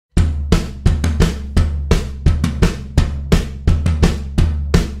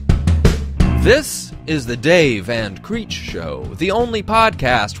This is the Dave and Creech Show, the only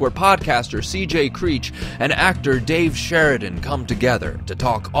podcast where podcaster CJ Creech and actor Dave Sheridan come together to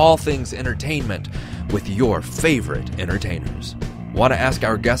talk all things entertainment with your favorite entertainers. Want to ask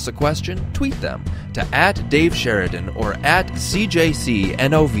our guests a question? Tweet them to @DaveSheridan or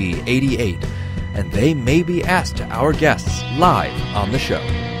 @CJCNOV88, and they may be asked to our guests live on the show.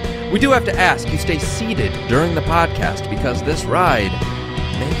 We do have to ask you stay seated during the podcast because this ride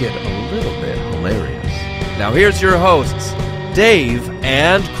may get a little bit hilarious. Now here's your hosts, Dave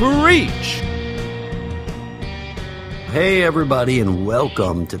and Creech. Hey everybody, and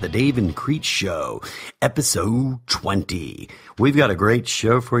welcome to the Dave and Creech Show, episode 20. We've got a great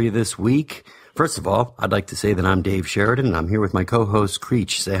show for you this week. First of all, I'd like to say that I'm Dave Sheridan, and I'm here with my co-host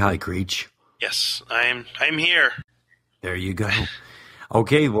Creech. Say hi, Creech. Yes, I'm here. There you go.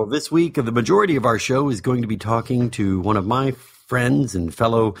 Okay, well, this week, the majority of our show is going to be talking to one of my friends and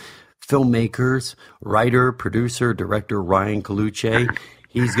fellow filmmakers, writer, producer, director, Ryan Colucci.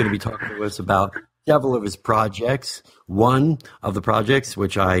 He's going to be talking to us about several of his projects. One of the projects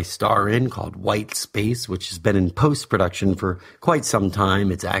which I star in called White Space, which has been in post-production for quite some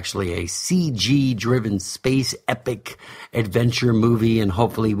time. It's actually a CG-driven space epic adventure movie, and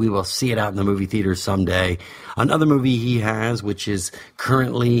hopefully we will see it out in the movie theater someday. Another movie he has, which is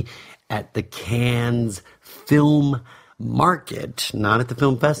currently at the Cannes Film Market, not at the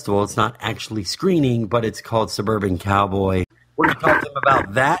film festival. It's not actually screening, but it's called Suburban Cowboy. We're going to talk to him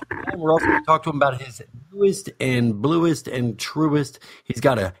about that, and we're also going to talk to him about his newest and bluest and truest. He's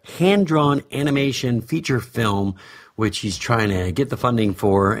got a hand-drawn animation feature film, which he's trying to get the funding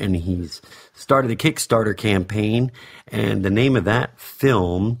for, and he's started a Kickstarter campaign, and the name of that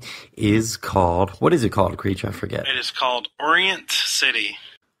film is called, what is it called, Creech? I forget. It is called Orient City.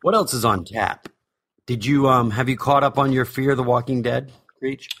 What else is on tap? Did you, have you caught up on your Fear the Walking Dead,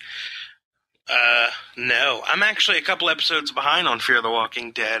 Creech? No. I'm actually a couple episodes behind on Fear the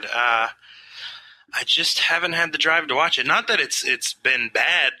Walking Dead. I just haven't had the drive to watch it. Not that it's been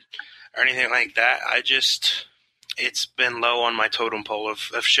bad or anything like that. It's been low on my totem pole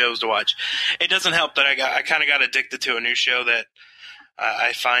of shows to watch. It doesn't help that I kind of got addicted to a new show that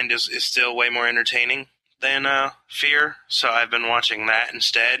I find is still way more entertaining than Fear. So I've been watching that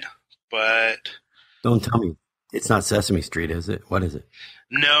instead. But don't tell me it's not Sesame Street, is it? What is it?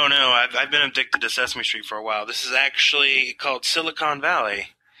 No. I've been addicted to Sesame Street for a while. This is actually called Silicon Valley.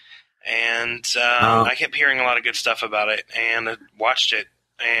 And I kept hearing a lot of good stuff about it, and I watched it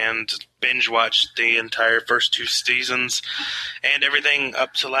and binge-watched the entire first 2 seasons and everything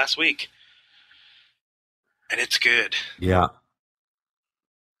up to last week. And it's good. Yeah.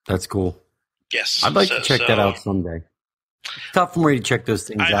 That's cool. Yes. I'd like to check that out someday. It's tough for me to check those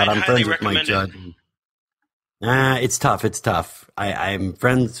things out. I'm friends with Mike Judge. It's tough. I'm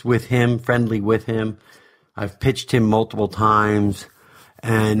friendly with him. I've pitched him multiple times.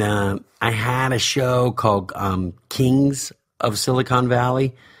 And I had a show called Kings of Silicon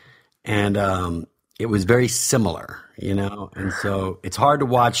Valley. And it was very similar, you know. And so it's hard to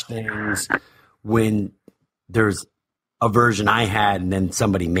watch things when there's a version I had and then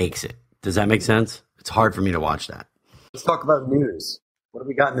somebody makes it. Does that make sense? It's hard for me to watch that. Let's talk about news. What have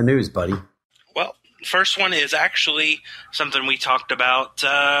we got in the news, buddy? Well, first one is actually something we talked about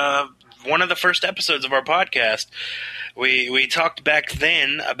one of the first episodes of our podcast. We talked back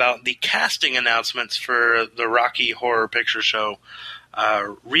then about the casting announcements for the Rocky Horror Picture Show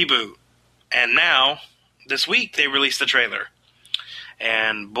Reboot. And now, this week, they released the trailer.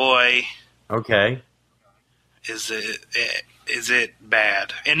 And boy, okay, is it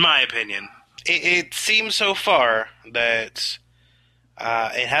bad, in my opinion. It seems so far that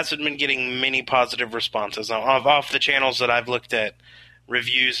it hasn't been getting many positive responses off the channels that I've looked at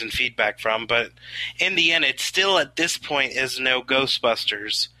reviews and feedback from. But in the end, it still at this point is no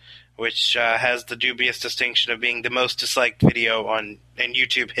Ghostbusters, which has the dubious distinction of being the most disliked video in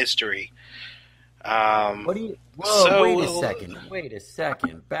YouTube history. Wait a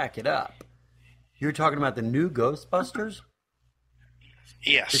second. Back it up. You're talking about the new Ghostbusters?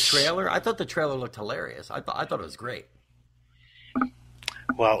 Yes. The trailer? I thought the trailer looked hilarious. I thought it was great.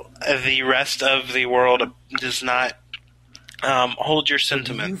 Well, the rest of the world does not hold your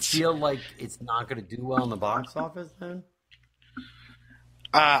sentiments. Do you feel like it's not going to do well in the box office then?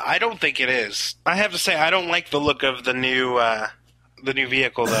 I don't think it is. I have to say I don't like the look of the new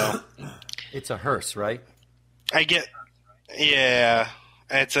vehicle though. It's a hearse, right? Yeah.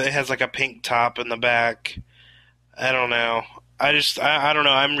 It has like a pink top in the back. I don't know. I don't know.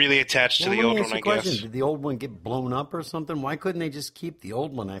 I'm really attached to the old one, I guess. Did the old one get blown up or something? Why couldn't they just keep the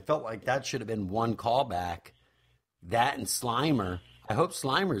old one? I felt like that should have been one callback. That and Slimer. I hope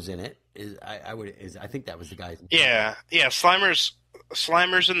Slimer's in it. I think that was the guy's name. Yeah. Slimer's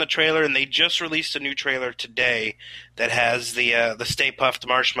in the trailer, and they just released a new trailer today that has the Stay Puft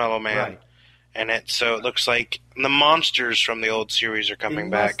Marshmallow Man. Right. In it, so it looks like the monsters from the old series are coming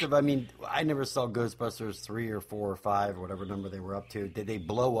back. I mean, I never saw Ghostbusters 3 or 4 or 5 or whatever number they were up to. Did they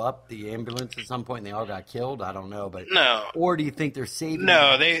blow up the ambulance at some point and they all got killed? I don't know, but no. Or do you think they're saving?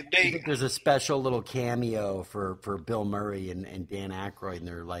 No, Do you think there's a special little cameo for Bill Murray and Dan Aykroyd, and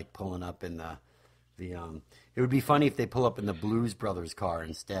they're like pulling up in the It would be funny if they pull up in the Blues Brothers car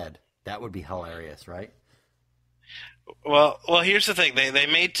instead. That would be hilarious, right? Well, here's the thing. They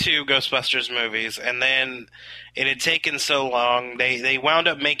made 2 Ghostbusters movies, and then it had taken so long, they wound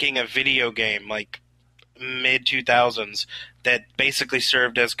up making a video game, like, mid-2000s, that basically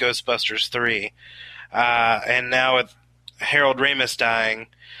served as Ghostbusters 3. And now with Harold Ramis dying,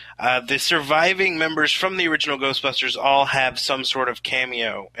 the surviving members from the original Ghostbusters all have some sort of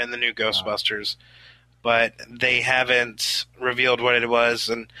cameo in the new Ghostbusters. Wow. But they haven't revealed what it was.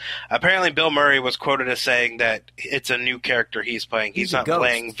 And apparently Bill Murray was quoted as saying that it's a new character he's playing. He's not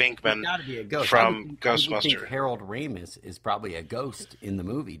playing Venkman from Ghostbusters. I think Harold Ramis is probably a ghost in the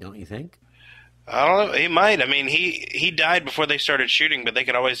movie, don't you think? I don't know. He might. I mean, he died before they started shooting, but they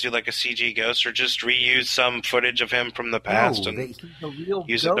could always do like a CG ghost or just reuse some footage of him from the past and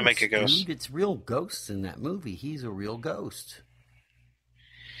use it to make a ghost. Dude, it's real ghosts in that movie. He's a real ghost.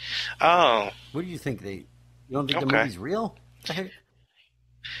 Oh. What do you think? You don't think the movie's real?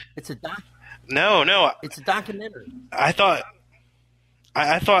 It's a doc. No. It's a documentary. I thought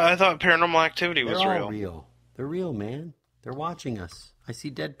Paranormal Activity was They're all real. They're real, man. They're watching us. I see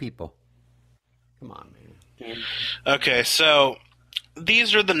dead people. Come on, man. Okay, so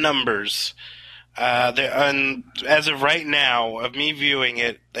these are the numbers. And as of right now, of me viewing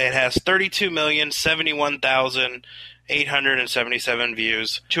it, it has 32,071,877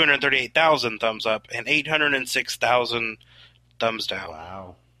 views, 238,000 thumbs up, and 806,000 thumbs down.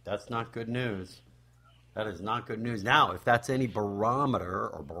 Wow, that's not good news. That is not good news. Now, if that's any barometer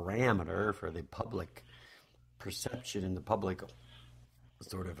or parameter for the public perception and the public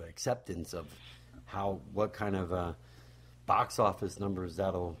sort of acceptance of what kind of box office numbers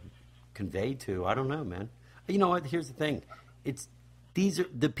that'll convey to, I don't know, man. You know what? Here's the thing. These are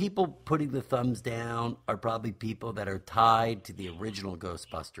the people putting the thumbs down are probably people that are tied to the original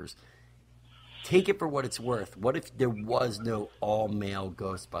Ghostbusters. Take it for what it's worth. What if there was no all-male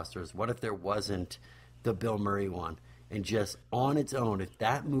Ghostbusters? What if there wasn't the Bill Murray one? And just on its own, if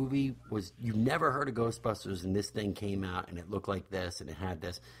that movie was, you never heard of Ghostbusters and this thing came out and it looked like this and it had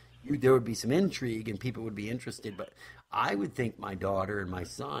this, there would be some intrigue and people would be interested. But I would think my daughter and my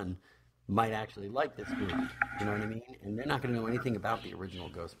son might actually like this movie. You know what I mean? And they're not going to know anything about the original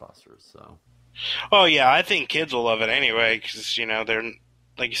Ghostbusters. So. Oh, yeah, I think kids will love it anyway because, they're,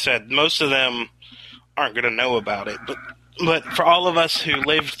 like you said, most of them aren't going to know about it. But for all of us who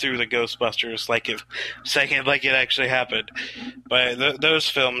lived through the Ghostbusters, like it actually happened, but those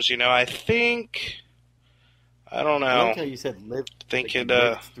films, I think, I don't know. I like how you said lived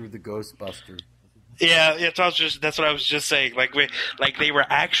through the Ghostbusters. Yeah, that's what I was just saying. Like they were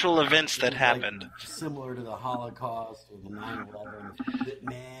actual events that happened. Similar to the Holocaust or the 9/11.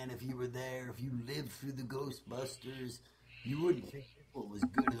 Man, if you were there, if you lived through the Ghostbusters, you wouldn't think it was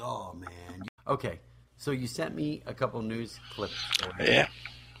good at all, man. Okay. So you sent me a couple news clips. Yeah.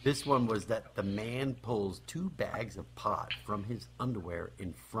 This one was that the man pulls 2 bags of pot from his underwear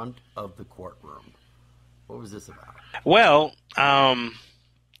in front of the courtroom. What was this about? Well,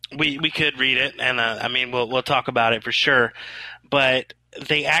 we could read it, and we'll talk about it for sure. But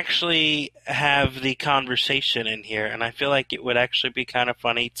they actually have the conversation in here, and I feel like it would actually be kind of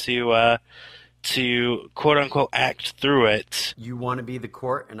funny to quote unquote act through it. You want to be the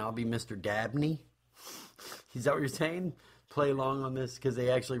court, and I'll be Mr. Dabney. Is that what you're saying? Play along on this because they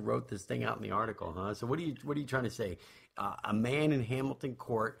actually wrote this thing out in the article, huh? So what are you trying to say? A man in Hamilton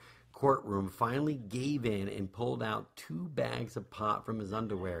courtroom finally gave in and pulled out 2 bags of pot from his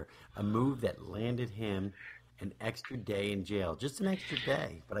underwear, a move that landed him an extra day in jail. Just an extra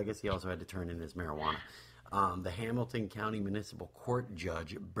day, but I guess he also had to turn in his marijuana. The Hamilton County Municipal Court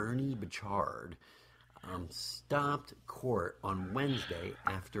Judge, Bernie Bouchard, stopped court on Wednesday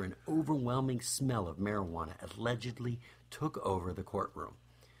after an overwhelming smell of marijuana allegedly took over the courtroom.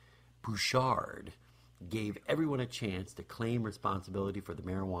 Bouchard gave everyone a chance to claim responsibility for the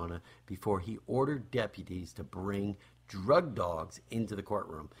marijuana before he ordered deputies to bring drug dogs into the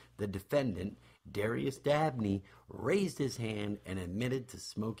courtroom. The defendant, Darius Dabney, raised his hand and admitted to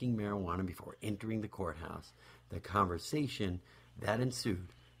smoking marijuana before entering the courthouse. The conversation that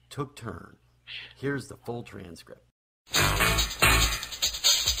ensued took turn. Here's the full transcript.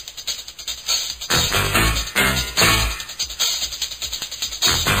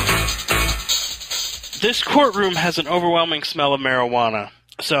 This courtroom has an overwhelming smell of marijuana.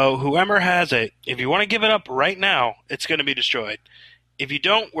 So whoever has it, if you want to give it up right now, it's going to be destroyed. If you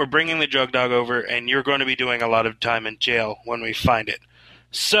don't, we're bringing the drug dog over, and you're going to be doing a lot of time in jail when we find it.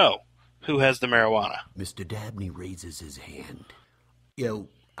 So, who has the marijuana? Mr. Dabney raises his hand. Yo,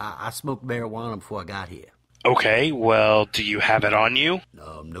 I smoked marijuana before I got here. Okay, well, do you have it on you?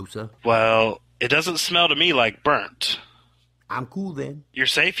 No, sir. Well, it doesn't smell to me like burnt. I'm cool then. You're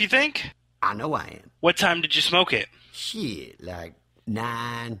safe, you think? I know I am. What time did you smoke it? Shit, like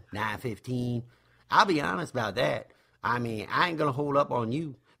 9:15. I'll be honest about that. I mean, I ain't gonna hold up on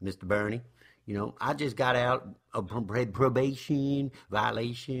you, Mr. Bernie. You know, I just got out of probation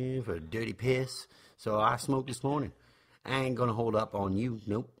violation for dirty piss, so I smoked this morning. I ain't gonna hold up on you.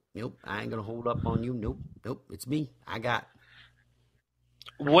 Nope. I ain't gonna hold up on you. Nope. It's me. I got.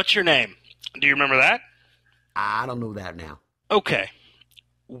 What's your name? Do you remember that? I don't know that now. Okay.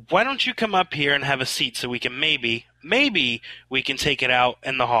 Why don't you come up here and have a seat so we can maybe we can take it out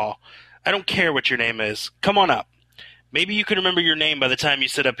in the hall. I don't care what your name is. Come on up. Maybe you can remember your name by the time you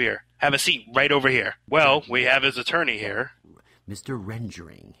sit up here. Have a seat right over here. Well, we have his attorney here. Mr.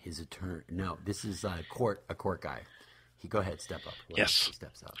 Rendering, his attorney. No, this is a court guy. He go ahead, step up. Yes. He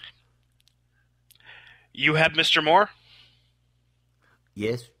steps up. You have Mr. Moore?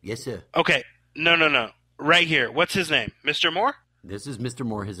 Yes, sir. Okay. No. Right here. What's his name? Mr. Moore? This is Mr.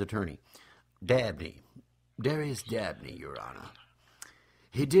 Moore, his attorney. Dabney. Darius Dabney, Your Honor.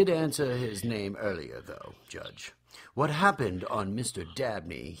 He did answer his name earlier, though, Judge. What happened on Mr.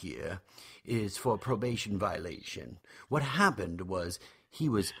 Dabney here is for probation violation. What happened was he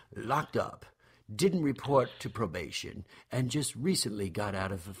was locked up, didn't report to probation, and just recently got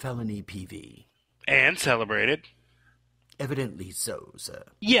out of a felony PV. And celebrated. Evidently so, sir.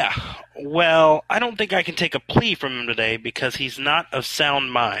 Yeah, well, I don't think I can take a plea from him today because he's not of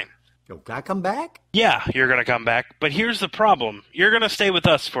sound mind. Oh, can I come back? Yeah, you're going to come back, but here's the problem. You're going to stay with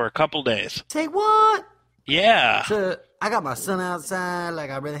us for a couple days. Say what? Yeah. Sir, I got my son outside,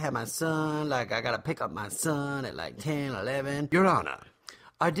 like I really have my son, like I got to pick up my son at like 10, 11. Your Honor,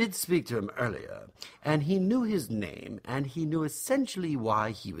 I did speak to him earlier, and he knew his name, and he knew essentially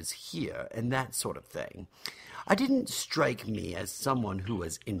why he was here, and that sort of thing. I didn't strike me as someone who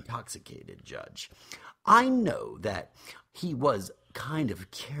was intoxicated, Judge. I know that he was kind of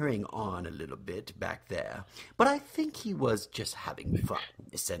carrying on a little bit back there, but I think he was just having fun,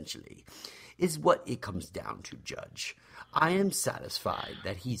 essentially, is what it comes down to, Judge. I am satisfied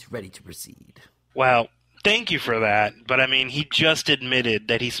that he's ready to proceed. Well, thank you for that, but I mean, he just admitted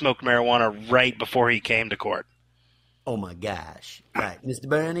that he smoked marijuana right before he came to court. Oh my gosh. Right, Mr.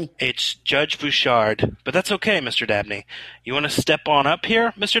 Bernie? It's Judge Bouchard, but that's okay, Mr. Dabney. You want to step on up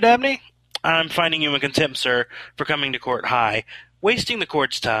here, Mr. Dabney? I'm finding you in contempt, sir, for coming to court high, wasting the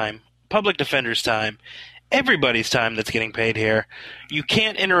court's time, public defender's time, everybody's time that's getting paid here. You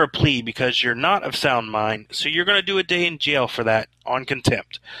can't enter a plea because you're not of sound mind, so you're going to do a day in jail for that on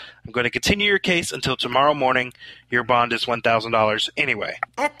contempt. I'm going to continue your case until tomorrow morning. Your bond is $1,000 anyway.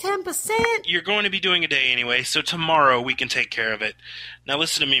 At 10%? You're going to be doing a day anyway, so tomorrow we can take care of it. Now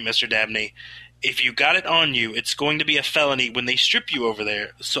listen to me, Mr. Dabney. If you got it on you, it's going to be a felony when they strip you over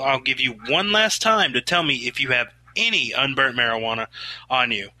there, so I'll give you one last time to tell me if you have any unburnt marijuana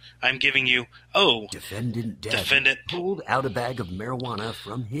on you. I'm giving you, Defendant pulled out a bag of marijuana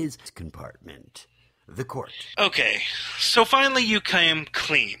from his compartment. The court. Okay, so finally you came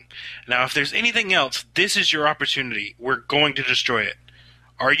clean. Now if there's anything else, this is your opportunity. We're going to destroy it.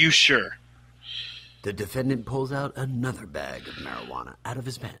 Are you sure? The defendant pulls out another bag of marijuana out of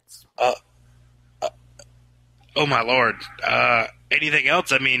his pants. Oh my lord. Anything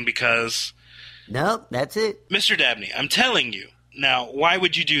else? I mean, because... Nope, that's it. Mr. Dabney, I'm telling you. Now, why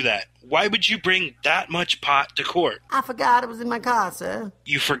would you do that? Why would you bring that much pot to court? I forgot it was in my car, sir.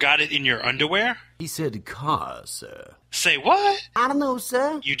 You forgot it in your underwear? He said car, sir. Say what? I don't know,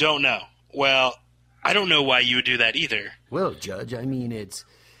 sir. You don't know. Well, I don't know why you would do that either. Well, Judge, I mean, it's...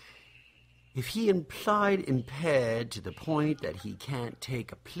 If he implied impaired to the point that he can't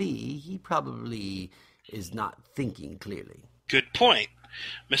take a plea, he probably is not thinking clearly. Good point.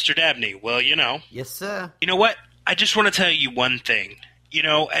 Mr. Dabney, well, you know. Yes, sir. You know what? I just want to tell you one thing. You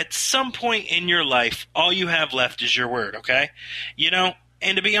know, at some point in your life, all you have left is your word, okay? You know,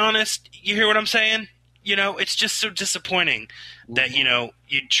 and to be honest, you hear what I'm saying? You know, it's just so disappointing that, you know,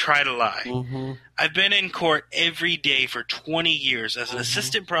 you try to lie. Mm-hmm. I've been in court every day for 20 years as an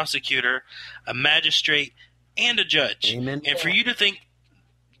assistant prosecutor, a magistrate, and a judge. Amen. And for you to think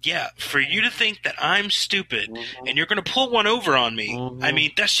that I'm stupid and you're going to pull one over on me, I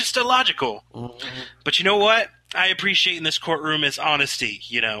mean, that's just illogical. But you know what? I appreciate in this courtroom is honesty,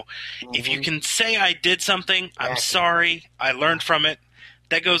 you know. Mm-hmm. If you can say I did something, I'm sorry, I learned from it,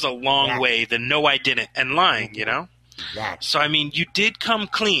 that goes a long way than no I didn't and lying, you know? Exactly. So, I mean, you did come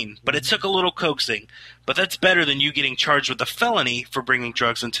clean, but it took a little coaxing. But that's better than you getting charged with a felony for bringing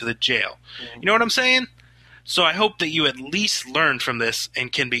drugs into the jail. You know what I'm saying? So I hope that you at least learn from this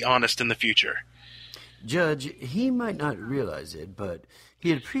and can be honest in the future. Judge, he might not realize it, but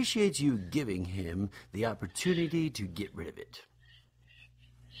he appreciates you giving him the opportunity to get rid of it.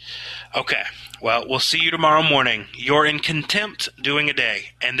 Okay, well, we'll see you tomorrow morning. You're in contempt doing a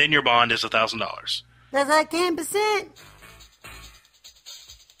day, and then your bond is $1,000. That's like 10%.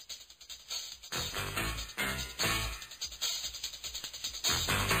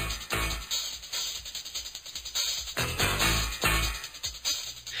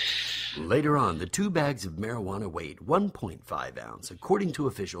 Later on, the 2 bags of marijuana weighed 1.5 ounce. According to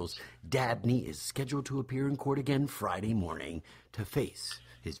officials, Dabney is scheduled to appear in court again Friday morning to face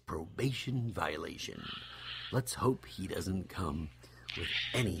his probation violation. Let's hope he doesn't come with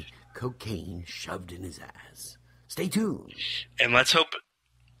any cocaine shoved in his ass. Stay tuned. And let's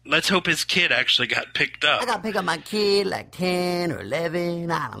hope his kid actually got picked up. I got to pick up my kid like 10 or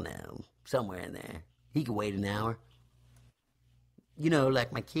 11. I don't know. Somewhere in there. He could wait an hour. You know,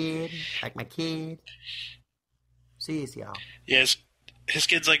 like my kid. See you, y'all. Yes, his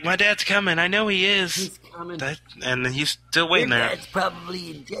kid's like, my dad's coming. I know he is. He's coming. And he's still waiting Your there. dad's probably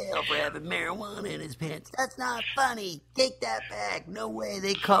in jail for having marijuana in his pants. That's not funny. Take that back. No way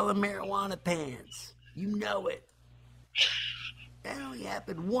they call him marijuana pants. You know it. That only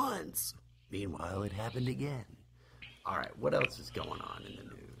happened once. Meanwhile, it happened again. All right, what else is going on in the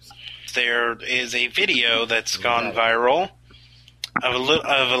news? There is a video that's gone viral of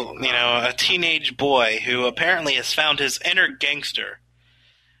a teenage boy who apparently has found his inner gangster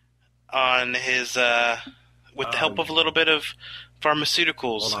on his with the help of a little bit of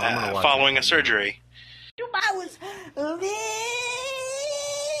pharmaceuticals following a surgery. Dubai was lit.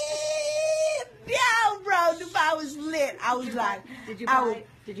 Yo, bro, Dubai was lit. I was like, Did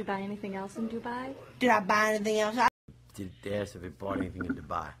you buy anything else in Dubai? did I buy anything else? Did they ask if he bought anything in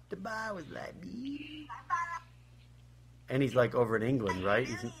Dubai? Dubai was like, And he's like over in England, right?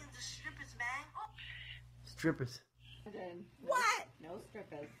 strippers, man. Strippers. What? No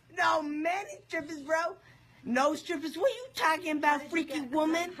strippers. No, many strippers, bro. No strippers. What are you talking about, freaky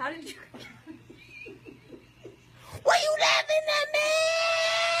woman? How did you... What are you laughing at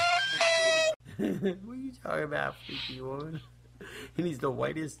me? What are you talking about, freaky woman? And he's the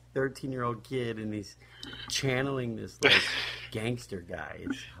whitest 13-year-old kid, and he's channeling this like gangster guy.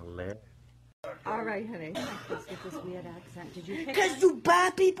 It's hilarious. All right, honey. Let's get this weird accent. Did you pick Because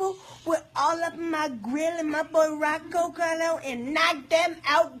Dubai people were all up in my grill and my boy Rocco got out and knocked them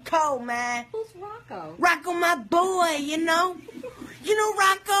out cold, man. Who's Rocco? Rocco, my boy, you know? You know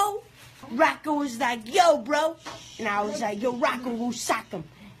Rocco? Rocco was like, yo, bro. And I was like, yo, Rocco, go sock him.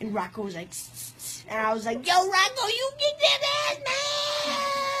 And Rocco was like, and I was like, yo, Rocco, you get that ass,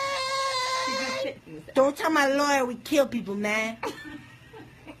 man. Don't tell my lawyer we kill people, man.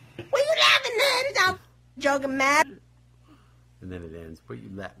 What you laughing at? I'm joking, man. And then it ends.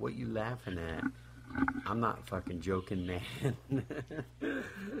 What you laughing at? I'm not fucking joking, man.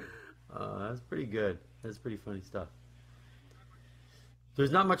 That's pretty good. That's pretty funny stuff.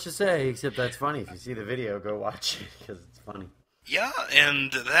 There's not much to say except that's funny. If you see the video, go watch it because it's funny. Yeah,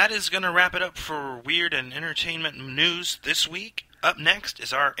 and that is going to wrap it up for weird and entertainment news this week. Up next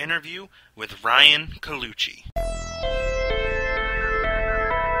is our interview with Ryan Colucci.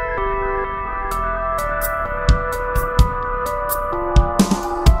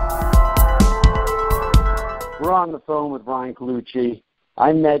 We're on the phone with Ryan Colucci.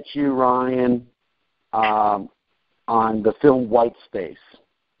 I met you, Ryan, on the film White Space,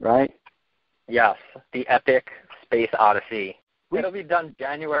 right? Yes, the epic space odyssey. It'll be done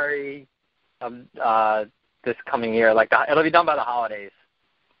January of this coming year. It'll be done by the holidays.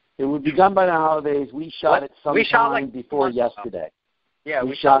 It would be done by the holidays. We shot it sometime before yesterday. Yeah,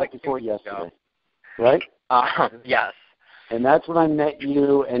 we shot it before yesterday, right? Yes. And that's when I met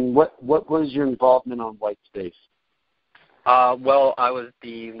you. And what was your involvement on White Space? Well, I was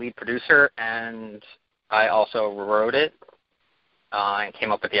the lead producer, and I also wrote it and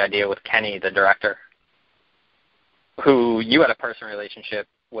came up with the idea with Kenny, the director, who you had a personal relationship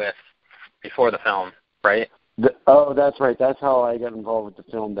with before the film, right? That's right. That's how I got involved with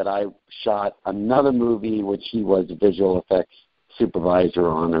the film, that I shot another movie which he was a visual effects supervisor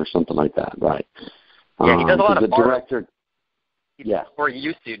on or something like that, right? Yeah, he does a lot of director. Yeah. Or he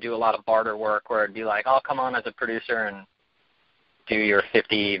used to do a lot of barter work where it'd be like, I'll come on as a producer and do your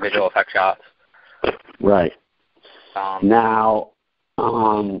 50 visual effects shots. Right. Now,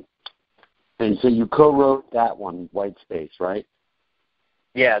 and so you co-wrote that one, White Space, right?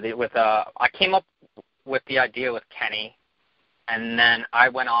 Yeah, I came up with the idea with Kenny, and then I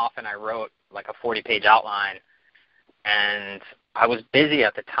went off and I wrote like a 40-page outline, and I was busy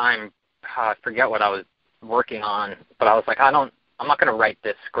at the time. I forget what I was working on, but I was like, I'm not going to write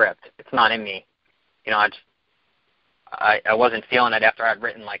this script. It's not in me. You know, I wasn't feeling it after I'd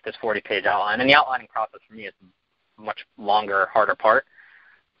written like this 40-page outline, and the outlining process for me is a much longer, harder part.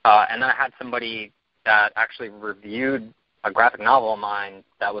 And then I had somebody that actually reviewed a graphic novel of mine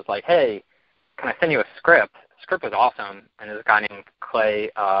that was like, hey, can I send you a script? The script was awesome, and there's a guy named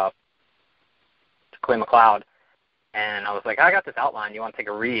Clay McLeod, and I was like, I got this outline. You want to take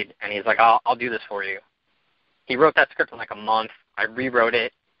a read? And he's like, I'll do this for you. He wrote that script in like a month. I rewrote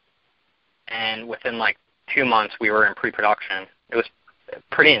it, and within like 2 months, we were in pre-production. It was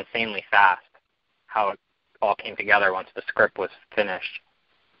pretty insanely fast how it all came together once the script was finished.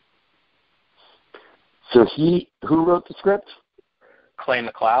 So who wrote the script? Clay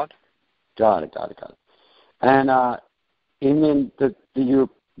McLeod. Got it. And then the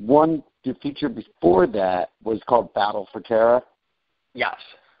feature before that was called Battle for Terra. Yes.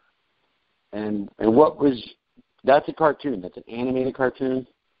 And that's a cartoon. That's an animated cartoon.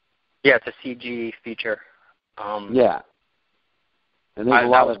 Yeah, it's a CG feature. Yeah. And that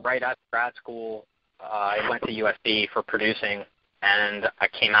was right after grad school. I went to USC for producing, and I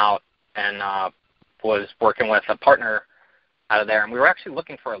came out and was working with a partner out of there. And we were actually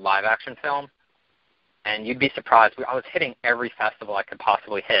looking for a live-action film. And you'd be surprised. I was hitting every festival I could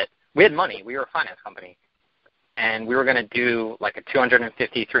possibly hit. We had money. We were a finance company. And we were going to do like a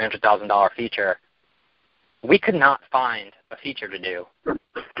 $250,000, $300,000 feature. We could not find a feature to do.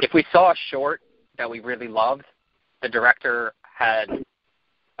 If we saw a short that we really loved, the director had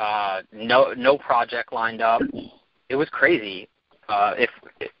no project lined up. It was crazy.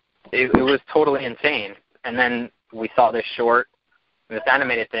 It was totally insane. And then we saw this short, this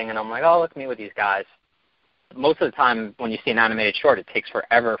animated thing, and I'm like, let's meet with these guys. Most of the time when you see an animated short, it takes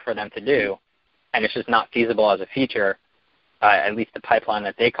forever for them to do, and it's just not feasible as a feature, at least the pipeline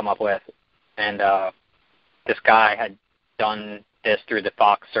that they come up with. And this guy had done this through the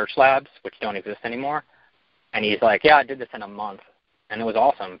Fox Search Labs, which don't exist anymore. And he's like, yeah, I did this in a month. And it was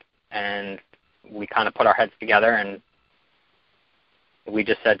awesome. And we kind of put our heads together, and we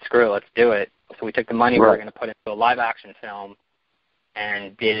just said, screw it, let's do it. So we took the money we were going to put into a live-action film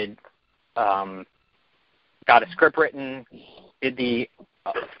and got a script written, did the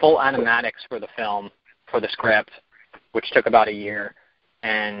full animatics for the film, for the script, which took about a year,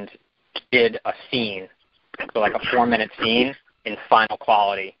 and did a scene, so like a 4-minute scene in final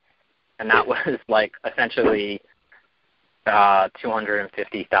quality. And that was like essentially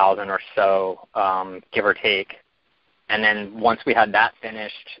 $250,000 or so, give or take. And then once we had that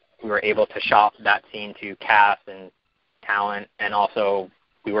finished, we were able to shop that scene to cast and talent, and also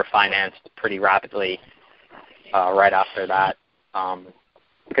we were financed pretty rapidly right after that.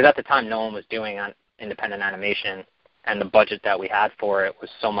 Because at the time, no one was doing independent animation, and the budget that we had for it was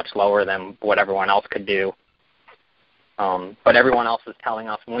so much lower than what everyone else could do. But everyone else was telling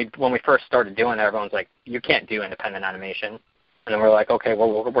us, when we first started doing it, everyone's like, you can't do independent animation. And then we're like, okay,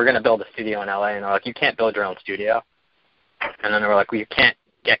 well, we're going to build a studio in LA. And they're like, you can't build your own studio. And then they were like, well, you can't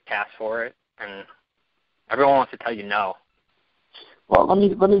get cast for it. And everyone wants to tell you no. Well, let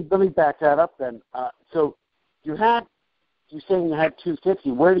me back that up then. So you're saying you had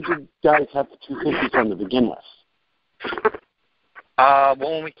 250. Where did you guys have the 250 from to begin with? Well,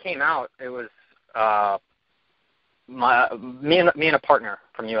 when we came out, it was me and a partner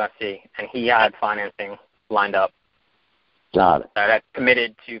from USC, and he had financing lined up. Got it. That had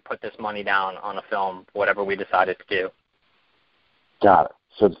committed to put this money down on a film, whatever we decided to do. Got it.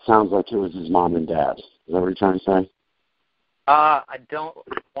 So it sounds like it was his mom and dad. Is that what you're trying to say? I don't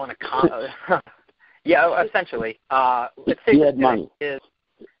want to yeah, essentially. He had money.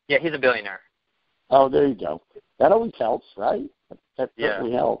 Yeah, he's a billionaire. Oh, there you go. That always helps, right? That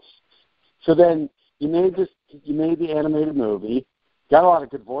certainly helps. So then you made the animated movie, got a lot of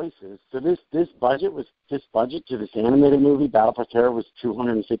good voices. So this budget to this animated movie, Battle for Terror, was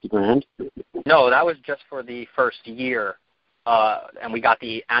 $250,000. No, that was just for the first year, and we got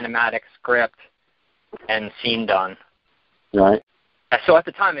the animatic script and scene done. Right. So at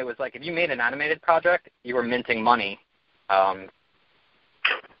the time, it was like if you made an animated project, you were minting money. And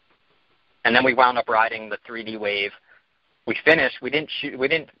then we wound up riding the 3D wave. We finished. We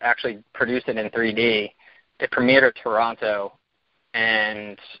didn't actually produce it in 3D. It premiered at Toronto,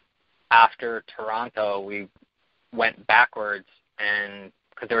 and after Toronto, we went backwards, and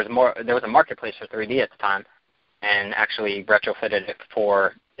because there was a marketplace for 3D at the time, and actually retrofitted it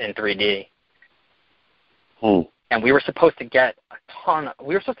in 3D. And we were supposed to get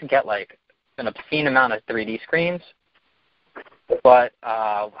like an obscene amount of 3D screens, but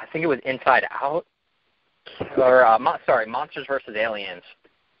I think it was Inside Out, or Monsters vs. Aliens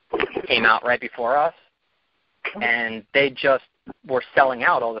came out right before us, and they just were selling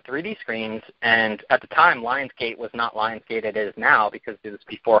out all the 3D screens. And at the time, Lionsgate was not Lionsgate it is now, because it was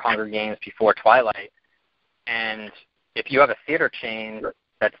before Hunger Games, before Twilight. And if you have a theater chain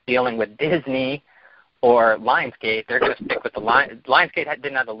that's dealing with Disney or Lionsgate, they're going to stick with the Lionsgate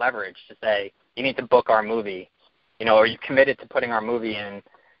didn't have the leverage to say, you need to book our movie, or you committed to putting our movie in,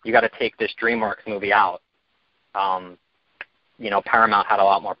 you got to take this DreamWorks movie out. Paramount had a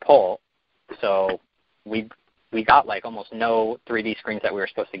lot more pull, so we got like almost no 3D screens that we were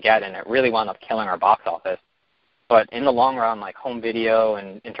supposed to get, and it really wound up killing our box office. But in the long run, like home video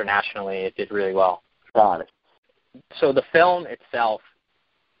and internationally, it did really well. Got it. So the film itself,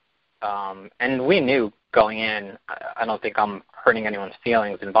 and we knew going in, I don't think I'm hurting anyone's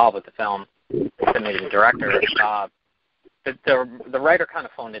feelings involved with the film, except maybe the director. The writer kind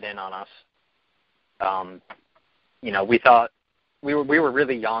of phoned it in on us. We thought we were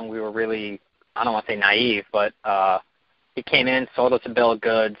really young. We were really, I don't want to say naive, but he came in, sold us a bill of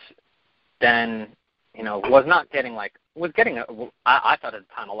goods, then, was getting, I thought at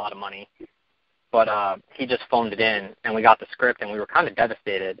the time, a lot of money. But he just phoned it in, and we got the script, and we were kind of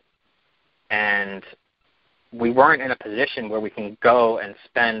devastated. And we weren't in a position where we can go and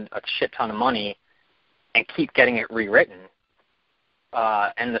spend a shit ton of money and keep getting it rewritten.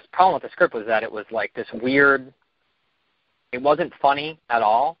 And the problem with the script was that it was like this weird, it wasn't funny at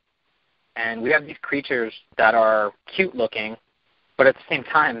all. And we have these creatures that are cute looking, but at the same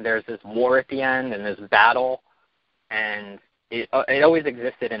time, there's this war at the end and this battle, and it always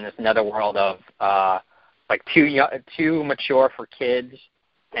existed in this netherworld of too mature for kids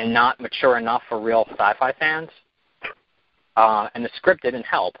and not mature enough for real sci-fi fans. And the script didn't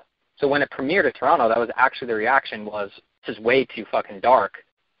help. So when it premiered at Toronto, that was actually the reaction was, this is way too fucking dark.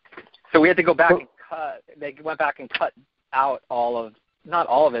 So we had to go back and cut. They went back and cut out not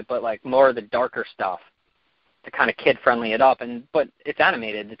all of it, but like more of the darker stuff to kind of kid-friendly it up. But it's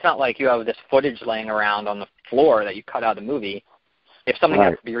animated. It's not like you have this footage laying around on the floor that you cut out of the movie. If something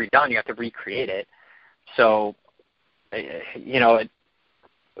has to be redone, you have to recreate it. So, they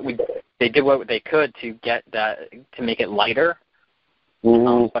did what they could to get that, to make it lighter.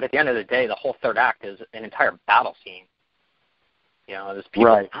 But at the end of the day, the whole third act is an entire battle scene. There's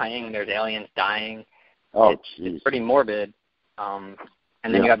people dying, there's aliens dying. It's pretty morbid. And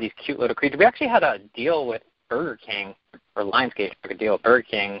then you have these cute little creatures. We actually had a deal with Burger King, or Lionsgate took a deal with Burger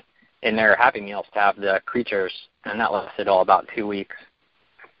King in their Happy Meals to have the creatures, and that lasted all about 2 weeks.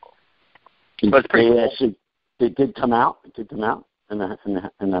 But it's pretty cool. It did come out. It did come out in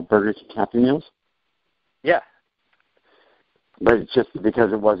the Burger King Happy Meals. Yeah. But it's just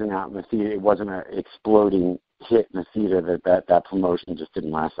because it wasn't out in the theater, it wasn't an exploding hit in the theater that promotion just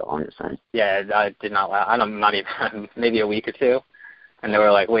didn't last that long, you're saying? Yeah, it did not last. Not even, maybe a week or two. And they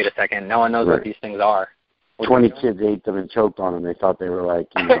were like, wait a second, no one knows what these things are. 20 kids ate them and choked on them. They thought they were like,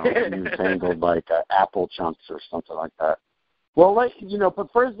 newfangled like apple chunks or something like that. Well,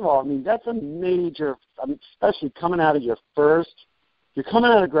 but first of all, that's a major, especially coming out of you're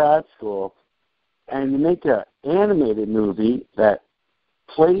coming out of grad school, and you make an animated movie that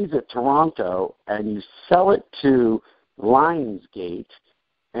plays at Toronto, and you sell it to Lionsgate,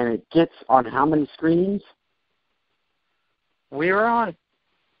 and it gets on how many screens? We were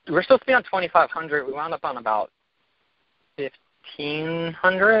supposed to be on 2,500. We wound up on about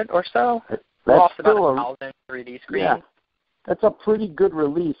 1,500 or so. That's lost still about 1,000 3D screens. Yeah, that's a pretty good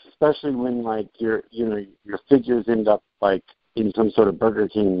release, especially when your figures end up like in some sort of Burger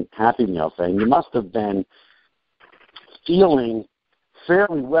King Happy Meal thing. You must have been feeling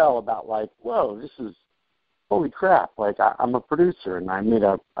fairly well about whoa, this is holy crap! I'm a producer and I made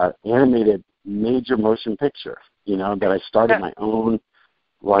a animated major motion picture. That I started my own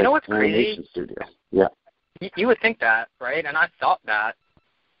animation studio. Yeah. You would think that, right? And I thought that,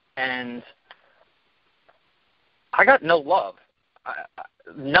 and I got no love,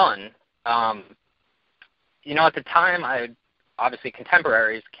 none. At the time, I had obviously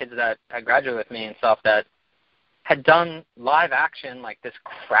contemporaries, kids that had graduated with me and stuff that had done live action, like this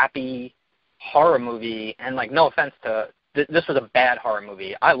crappy horror movie, and no offense to this was a bad horror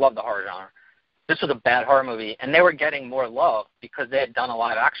movie. I love the horror genre. This was a bad horror movie, and they were getting more love because they had done a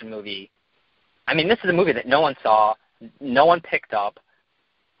live action movie. This is a movie that no one saw, no one picked up,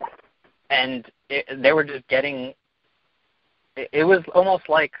 and they were just getting it was almost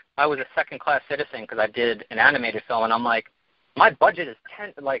like I was a second-class citizen because I did an animated film, and I'm like, my budget is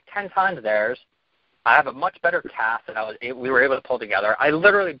 10 times theirs. I have a much better cast that we were able to pull together. I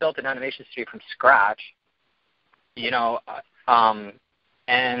literally built an animation studio from scratch,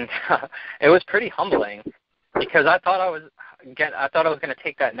 and it was pretty humbling because I thought I was going to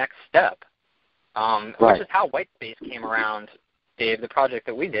take that next step, which is how White Space came around. Dave, the project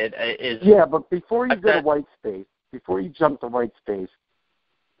that we did is but before you go to White Space, before you jump to White Space,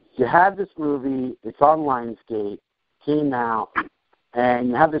 you had this movie. It's on Lionsgate, came out, and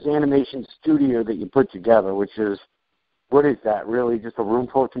you have this animation studio that you put together, which is, what is that, really just a room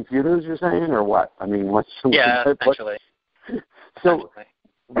full of computers, you're saying, or what? I mean, essentially. So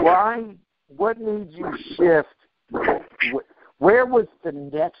what made you shift? Where was the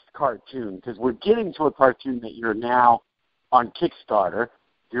next cartoon? Because we're getting to a cartoon that you're now on Kickstarter.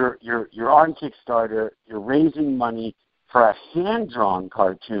 You're on Kickstarter. You're raising money for a hand-drawn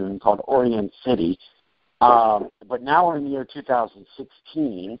cartoon called Orient City. But now we're in the year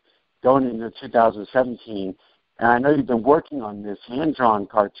 2016, going into 2017, and I know you've been working on this hand-drawn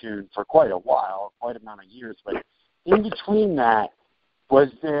cartoon for quite a while, quite an amount of years, but in between that, was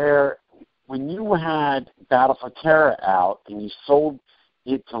there, when you had Battle for Terra out and you sold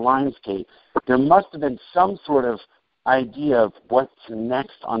it to Lionsgate, there must have been some sort of idea of what's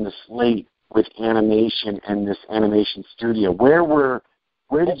next on the slate with animation and this animation studio. Where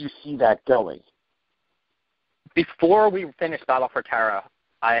did you see that going? Before we finished Battle for Terra,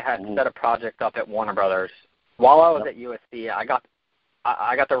 I had set a project up at Warner Brothers. While I was at USC, I got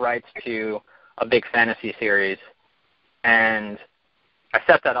the rights to a big fantasy series, and I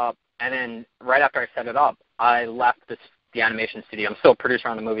set that up. And then right after I set it up, I left the animation studio. I'm still a producer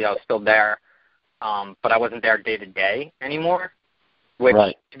on the movie. I was still there, but I wasn't there day to day anymore.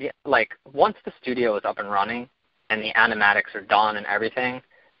 Which, once the studio is up and running and the animatics are done and everything,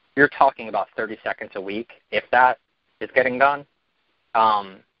 you're talking about 30 seconds a week, if that is getting done.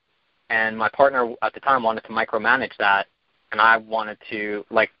 And my partner at the time wanted to micromanage that, and I wanted to,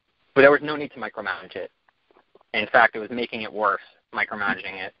 but there was no need to micromanage it. In fact, it was making it worse,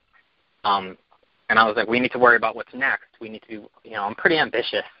 micromanaging it. And I was like, we need to worry about what's next. We need to, I'm pretty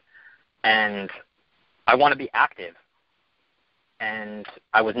ambitious, and I want to be active. And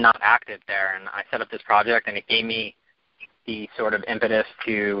I was not active there, and I set up this project, and it gave me the sort of impetus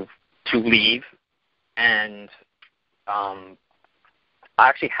to leave. And I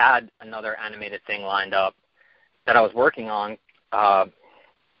actually had another animated thing lined up that I was working on,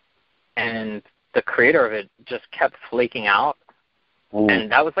 and the creator of it just kept flaking out.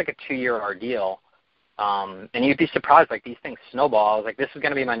 And that was like a 2-year ordeal. And you'd be surprised, these things snowball. I was like, this is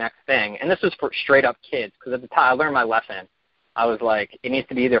going to be my next thing. And this was for straight-up kids, because at the time I learned my lesson. I was like, it needs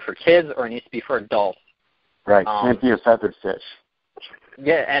to be either for kids or it needs to be for adults. Right, can't be a feathered fish.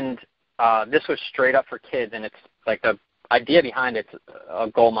 Yeah, and this was straight up for kids, and it's the idea behind it's a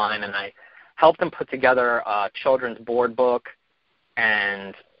gold mine, and I helped him put together a children's board book,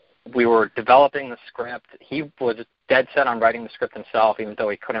 and we were developing the script. He was dead set on writing the script himself, even though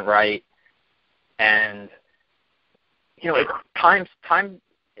he couldn't write. And, time,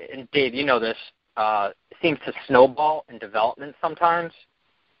 and Dave, you know this, seems to snowball in development sometimes,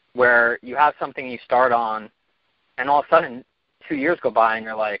 where you have something you start on, and all of a sudden 2 years go by, and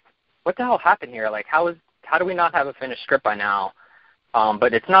you're like, what the hell happened here? How do we not have a finished script by now?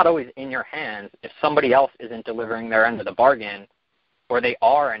 But it's not always in your hands. If somebody else isn't delivering their end of the bargain, or they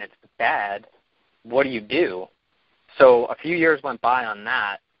are and it's bad, what do? So a few years went by on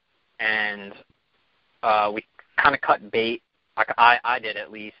that, and we kind of cut bait, I did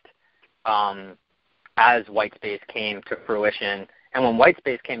at least, as White Space came to fruition. And when White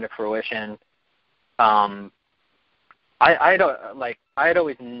Space came to fruition, I had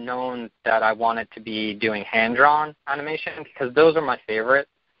always known that I wanted to be doing hand-drawn animation because those are my favorite,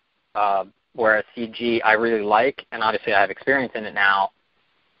 whereas CG I really like, and obviously I have experience in it now.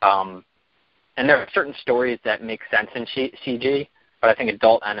 And there are certain stories that make sense in CG, but I think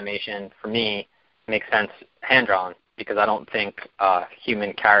adult animation, for me, makes sense hand-drawn because I don't think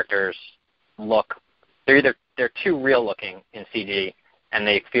human characters look – they're too real-looking in CG, and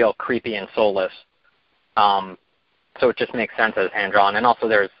they feel creepy and soulless. So it just makes sense as hand-drawn. And also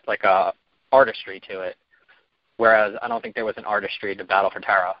there's a artistry to it, whereas I don't think there was an artistry to Battle for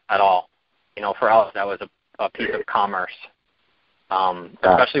Terra at all. For us, that was a piece of commerce,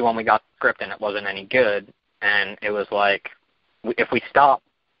 especially when we got the script and it wasn't any good. And it was like, if we stop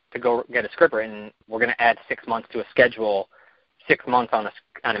to go get a script written, we're going to add 6 months to a schedule. 6 months on an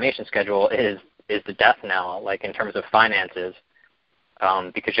animation schedule is the death knell, in terms of finances,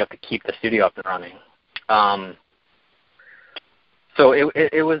 because you have to keep the studio up and running. So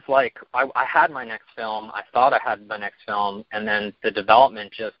it was like I had my next film. I thought I had my next film, and then the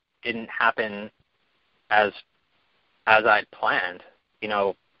development just didn't happen as I'd planned. You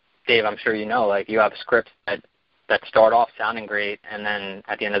know, Dave, I'm sure you know, like you have scripts that start off sounding great, and then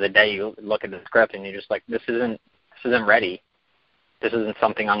at the end of the day, you look at the script and you're just like, this isn't ready. This isn't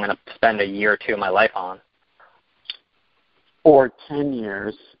something I'm going to spend a year or two of my life on. Or 10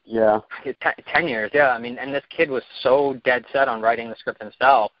 years, yeah. 10 years, yeah. I mean, and this kid was so dead set on writing the script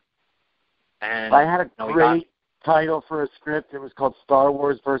himself. And I had a great title for a script. It was called Star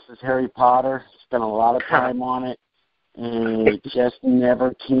Wars versus Harry Potter. Spent a lot of time on it, and it just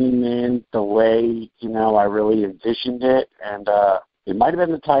never came in the way, I really envisioned it. And it might have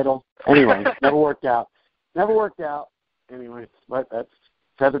been the title. Anyway, never worked out. Anyway, but that's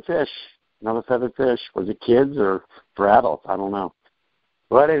feathered fish. Another feathered fish. Was it kids or for adults? I don't know.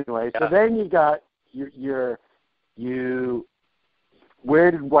 But anyway, so then you got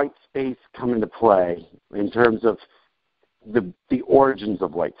where did white space come into play in terms of the origins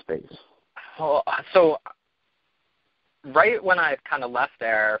of white space? Well, so right when I kind of left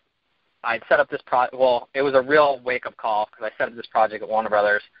there, I'd set up this project. Well, it was a real wake-up call because I set up this project at Warner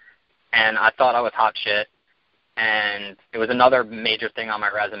Brothers, and I thought I was hot shit, and it was another major thing on my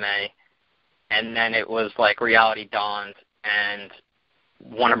resume. And then it was like reality dawned, and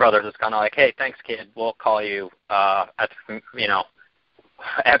Warner Brothers was kind of like, hey, thanks, kid. We'll call you after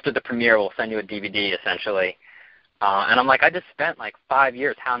the premiere. We'll send you a DVD, essentially. And I'm like, I just spent like 5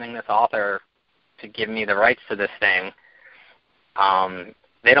 years hounding this author to give me the rights to this thing.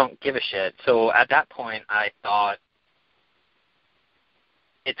 They don't give a shit. So at that point, I thought,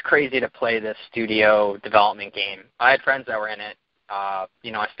 it's crazy to play this studio development game. I had friends that were in it. I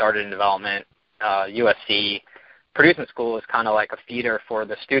started in development. USC producing school is kind of like a feeder for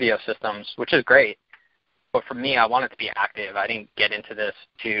the studio systems, which is great. But for me, I wanted to be active. I didn't get into this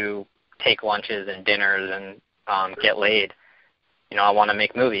to take lunches and dinners and get laid. I want to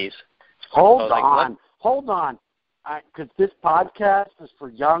make movies. Hold on. Because this podcast is for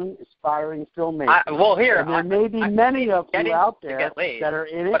young, aspiring filmmakers. And there may be many of you out there that are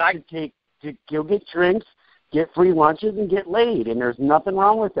in it to go get drinks, get free lunches, and get laid, and there's nothing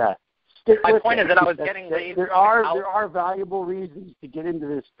wrong with that. My point is that I was getting laid. There are valuable reasons to get into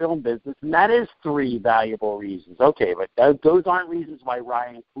this film business, and that is 3 valuable reasons. Okay, but those aren't reasons why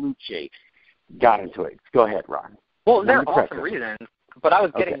Ryan Colucci got into it. Go ahead, Ron. Well, they're awesome reasons, but I was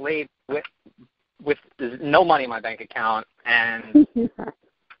getting laid with no money in my bank account, and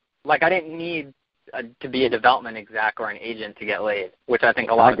like I didn't need to be a development exec or an agent to get laid, which I think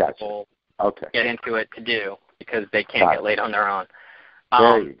a lot of people get into it to do because they can't get laid on their own.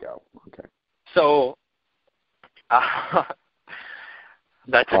 There you go. Okay. So that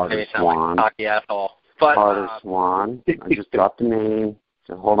just made me sound like a cocky asshole. But Carter Swan. I just got the name.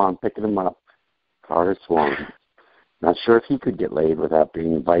 So hold on, picking him up. Carter Swan. Not sure if he could get laid without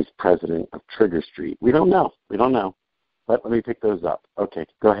being vice president of Trigger Street. We don't know. But let me pick those up. Okay,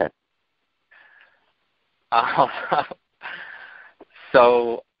 go ahead.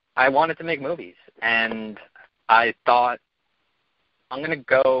 So I wanted to make movies, and I thought, I'm going to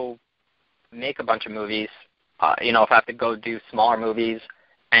go make a bunch of movies. If I have to go do smaller movies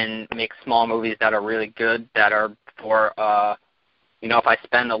and make small movies that are really good, that are for, if I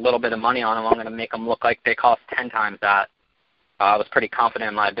spend a little bit of money on them, I'm going to make them look like they cost 10 times that. I was pretty confident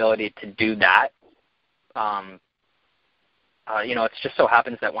in my ability to do that. It just so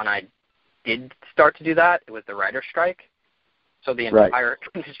happens that when I did start to do that, it was the writer's strike. So the entire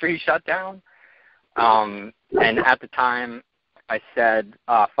industry shut down. And at the time, I said,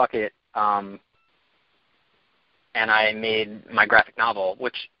 fuck it, and I made my graphic novel,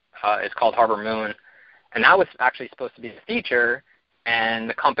 which is called Harbor Moon, and that was actually supposed to be a feature, and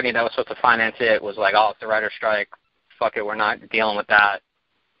the company that was supposed to finance it was like, it's the writer's strike, fuck it, we're not dealing with that.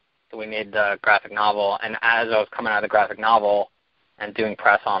 So we made the graphic novel, and as I was coming out of the graphic novel and doing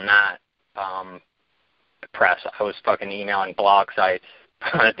press on that, I was fucking emailing blog sites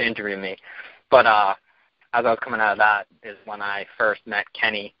to interview me, but as I was coming out of that is when I first met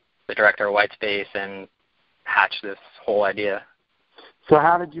Kenny, the director of White Space, and hatched this whole idea. So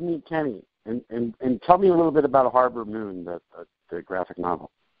how did you meet Kenny? And tell me a little bit about Harbor Moon, the graphic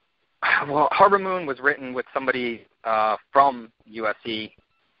novel. Well, Harbor Moon was written with somebody from USC.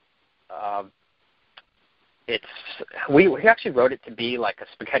 We actually wrote it to be like a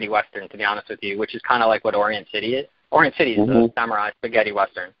spaghetti western, to be honest with you, which is kind of like what Orient City is. Orient City is a samurai spaghetti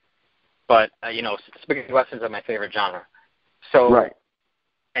western. But, spaghetti westerns are my favorite genre. So,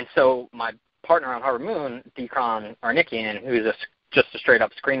 and so my partner on Harbor Moon, Dekron Arnikian, who is just a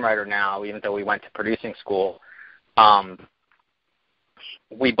straight-up screenwriter now, even though we went to producing school,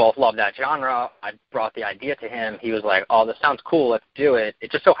 we both love that genre. I brought the idea to him. He was like, oh, this sounds cool. Let's do it.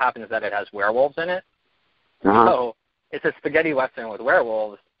 It just so happens that it has werewolves in it. Uh-huh. So it's a spaghetti western with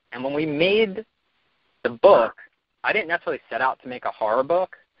werewolves. And when we made the book, I didn't necessarily set out to make a horror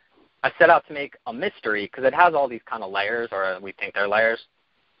book. I set out to make a mystery because it has all these kind of layers, or we think they're layers,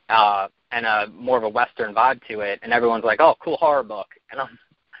 and more of a Western vibe to it. And everyone's like, oh, cool horror book. And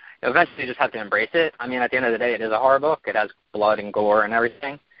eventually you just have to embrace it. I mean, at the end of the day, it is a horror book. It has blood and gore and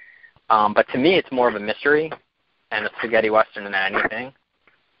everything. But to me, it's more of a mystery and a spaghetti Western than anything.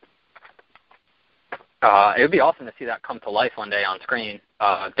 It would be awesome to see that come to life one day on screen.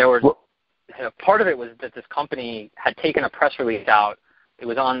 There was part of it was that this company had taken a press release out. It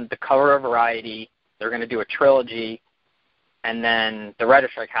was on the cover of Variety. They were going to do a trilogy, and then the writer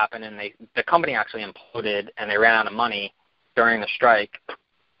strike happened, and the company actually imploded, and they ran out of money during the strike.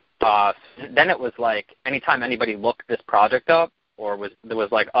 Then it was like anytime anybody looked this project up, or there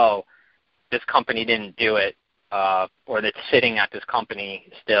was like, oh, this company didn't do it, or it's sitting at this company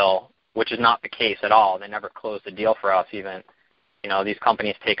still, which is not the case at all. They never closed the deal for us even. You know, these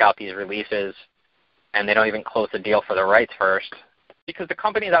companies take out these releases, and they don't even close the deal for the rights first. Because the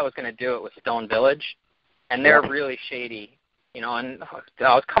company that was going to do it was Stone Village, and they're really shady, you know, and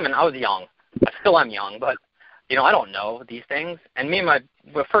I was young. I still am young, but, you know, I don't know these things. And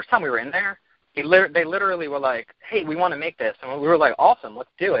the first time we were in there, they literally were like, hey, we want to make this. And we were like, awesome,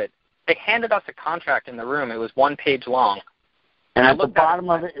 let's do it. They handed us a contract in the room. It was 1 page long. And at the bottom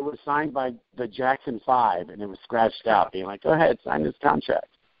of it, it was signed by the Jackson 5, and it was scratched out, being like, go ahead, sign this contract.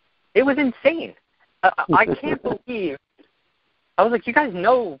 It was insane. I can't believe. I was like, you guys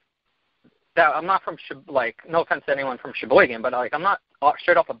know that I'm not from, no offense to anyone from Sheboygan, but, like, I'm not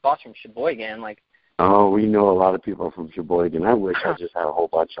straight off a bus from Sheboygan. Like, oh, we know a lot of people from Sheboygan. I wish I just had a whole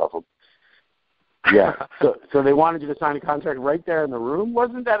bunch of them. Yeah. So they wanted you to sign a contract right there in the room?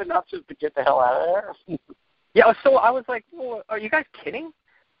 Wasn't that enough just to get the hell out of there? Yeah, so I was like, well, are you guys kidding?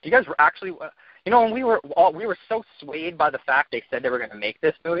 You guys were actually, you know, and we were so swayed by the fact they said they were going to make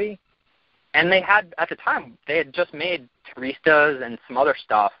this movie. And they had, at the time, they had just made Turistas and some other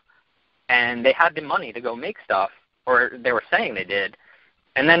stuff, and they had the money to go make stuff, or they were saying they did.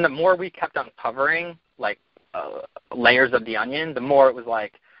 And then the more we kept uncovering, like, layers of the onion, the more it was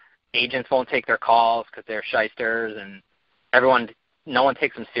like agents won't take their calls because they're shysters, and no one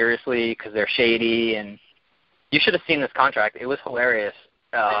takes them seriously because they're shady. And you should have seen this contract. It was hilarious.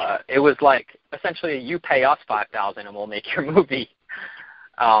 It was like, essentially, you pay us $5,000 and we'll make your movie.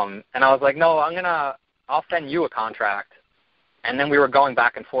 And I was like, no, I'll send you a contract. And then we were going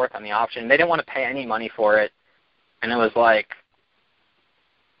back and forth on the option. They didn't want to pay any money for it. And it was like,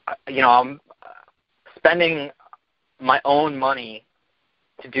 you know, I'm spending my own money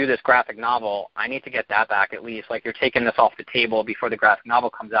to do this graphic novel. I need to get that back at least. Like, you're taking this off the table before the graphic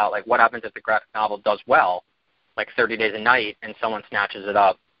novel comes out. Like, what happens if the graphic novel does well, like 30 Days a Night, and someone snatches it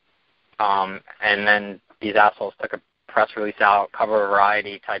up? And then these assholes took a press release out, cover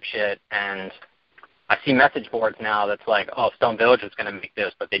Variety type shit, and I see message boards now that's like, oh, Stone Village was going to make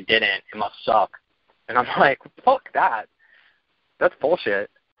this, but they didn't. It must suck. And I'm like, fuck that. That's bullshit.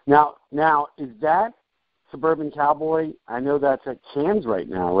 Now, is that Suburban Cowboy? I know that's at Cannes right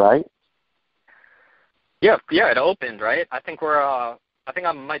now, right? Yeah, it opened, right? I think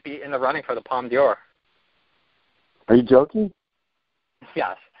I might be in the running for the Palme d'Or. Are you joking?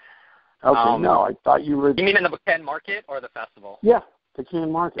 Yes. Okay, no, I thought you were... You mean in the Cannes market or the festival? Yeah, the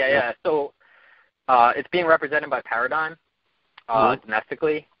Cannes market. Yeah. So it's being represented by Paradigm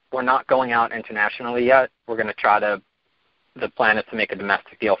domestically. We're not going out internationally yet. We're going to try the plan is to make a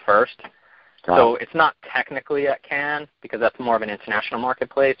domestic deal first. So it's not technically at Cannes because that's more of an international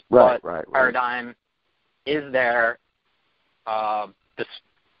marketplace. Right. Paradigm is there. All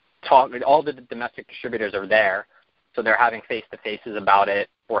the domestic distributors are there, so they're having face-to-faces about it.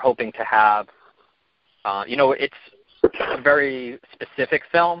 We're hoping to have, it's a very specific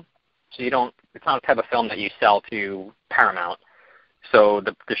film, so it's not the type of film that you sell to Paramount. So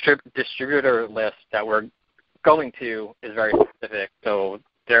the distributor list that we're going to is very specific, so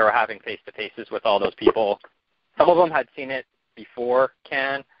they're having face-to-faces with all those people. Some of them had seen it before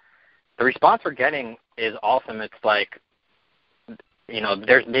Cannes. The response we're getting is awesome. It's like,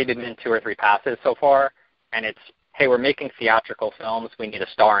 there's maybe been 2 or 3 passes so far, and it's, hey, we're making theatrical films. We need a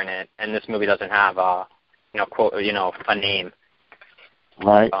star in it, and this movie doesn't have a name.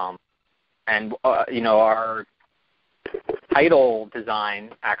 Right. Our title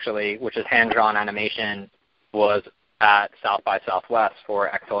design, actually, which is hand-drawn animation, was at South by Southwest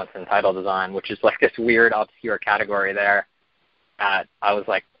for excellence in title design, which is like this weird, obscure category there. I was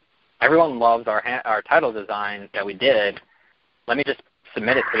like, everyone loves our title design that we did. Let me just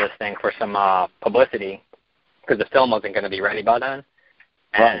submitted to this thing for some publicity because the film wasn't going to be ready by then.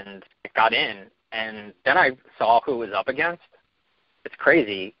 Right. And it got in. And then I saw who it was up against. It's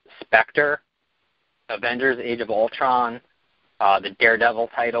crazy. Spectre, Avengers, Age of Ultron, the Daredevil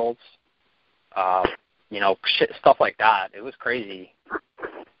titles, stuff like that. It was crazy.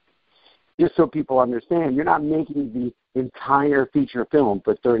 Just so people understand, you're not making the entire feature film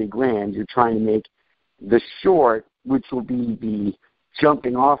for $30,000. You're trying to make the short, which will be the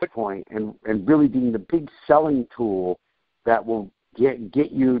jumping off point and really being the big selling tool that will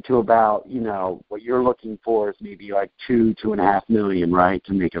get you to about, what you're looking for is maybe like $2.5 million, right,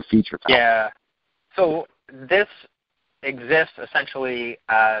 to make a feature film. Yeah. So this exists essentially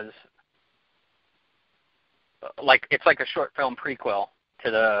as it's like a short film prequel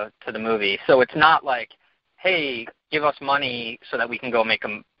to the movie. So it's not like, hey, give us money so that we can go make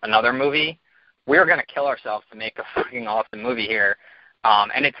another movie. We're going to kill ourselves to make a fucking awesome movie here,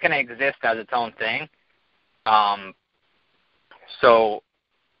 and it's going to exist as its own thing.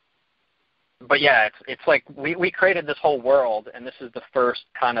 But yeah, it's like we created this whole world, and this is the first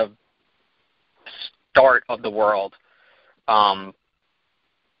kind of start of the world.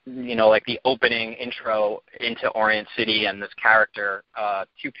 Like the opening intro into Orient City and this character,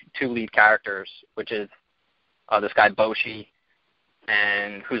 two lead characters, which is this guy Boshi,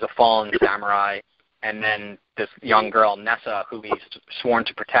 and who's a fallen samurai, and then this young girl Nessa, who he's sworn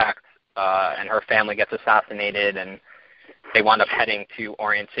to protect, and her family gets assassinated, and they wind up heading to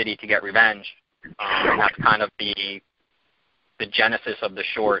Orient City to get revenge. And that's kind of the genesis of the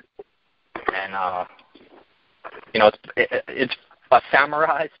short. And it's a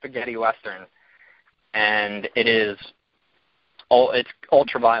samurai spaghetti western, and it's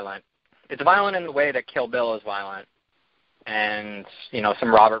ultra violent. It's violent in the way that Kill Bill is violent, and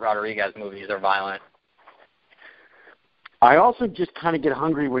some Robert Rodriguez movies are violent. I also just kind of get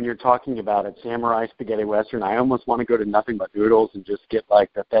hungry when you're talking about it, samurai spaghetti western. I almost want to go to Nothing But Noodles and just get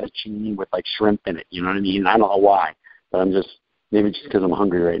like the fettuccine with like shrimp in it. You know what I mean? I don't know why, but maybe just because I'm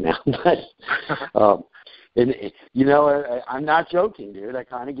hungry right now. But I'm not joking, dude. I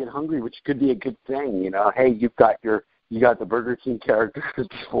kind of get hungry, which could be a good thing. Hey, you got the Burger King characters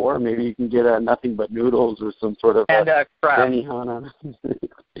before. Maybe you can get a Nothing But Noodles or some sort of Panda Express. Benihana.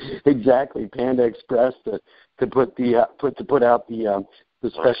 Exactly, Panda Express to put out the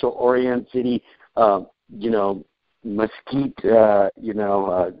special Orient City mesquite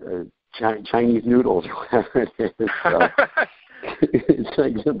Chinese noodles or whatever it is. So it's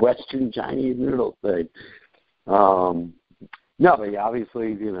like the Western Chinese noodles thing. No, but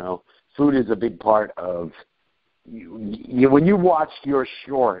obviously, food is a big part of you. When you watch your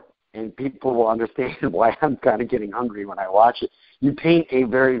short, and people will understand why I'm kind of getting hungry when I watch it, you paint a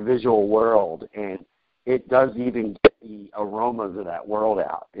very visual world, and it does even get the aromas of that world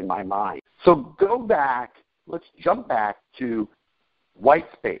out in my mind. So let's jump back to White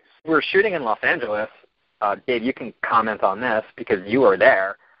Space. We're shooting in Los Angeles. Dave, you can comment on this because you were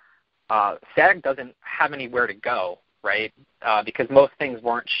there. SAG doesn't have anywhere to go, right? Because most things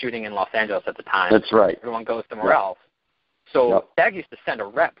weren't shooting in Los Angeles at the time. That's right. Everyone goes somewhere else. So SAG used to send a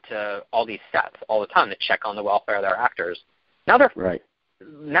rep to all these sets all the time to check on the welfare of their actors. Now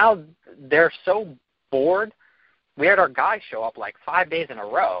they're so bored. We had our guy show up like 5 days in a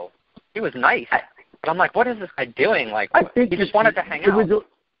row. He was nice. But I'm like, what is this guy doing? Like, I think he just wanted to hang out.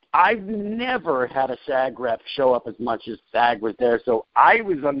 I've never had a SAG rep show up as much as SAG was there, so I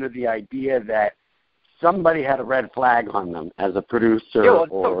was under the idea that somebody had a red flag on them as a producer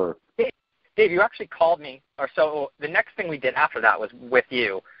or... Dave, you actually called me. So the next thing we did after that was with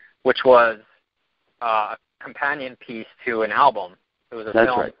you, which was a companion piece to an album. It was a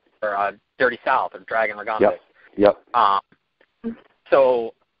film for Dirty South of Dragon Regante. Yep.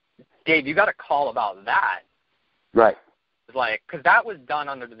 So, Dave, you got a call about that. Right. Because that was done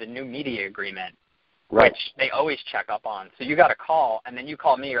under the new media agreement, right, which they always check up on. So you got a call, and then you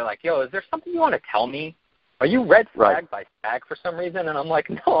called me. You're like, yo, is there something you want to tell me? Are you red flagged by SAG for some reason? And I'm like,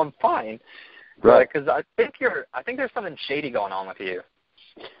 no, I'm fine. Right. Because I think there's something shady going on with you.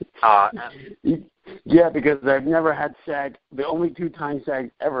 Yeah, because I've never had SAG. The only 2 times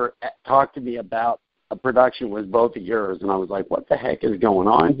SAG ever talked to me about a production was both of yours, and I was like, what the heck is going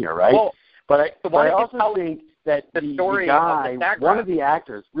on here, right? Well, but I also think that the guy, one of the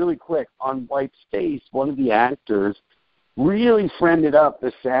actors, really quick, on White Space, one of the actors really friended up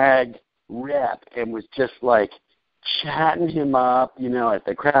the SAG rep and was just like chatting him up, at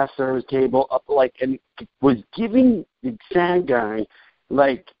the craft service table, and was giving the SAG guy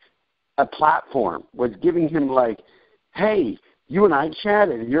like a platform, was giving him like, hey, you and I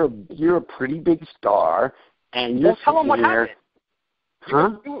chatted, you're a pretty big star, and you're tell him what happened.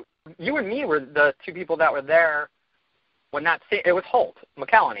 Huh? You and me were the two people that were there when it was Holt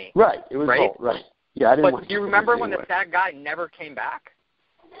McCallany. Right. It was right? Holt. Right. Yeah, I didn't. But do you remember when the sad guy never came back?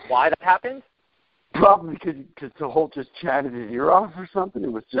 Why that happened? Probably because the Holt just chatted his ear off or something.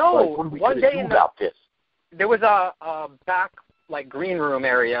 It was just no, like, what are we one going day to do about this? There was a back like green room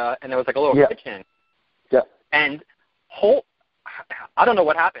area, and there was like a little kitchen. Yeah. And Holt, I don't know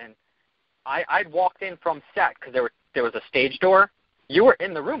what happened. I'd walked in from set because there was a stage door. You were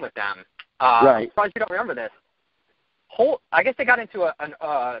in the room with them. Right. I'm surprised you don't remember this. Holt, I guess they got into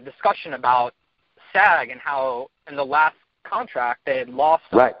a discussion about SAG and how in the last contract they had lost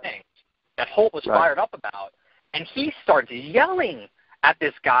something that Holt was fired up about. And he starts yelling at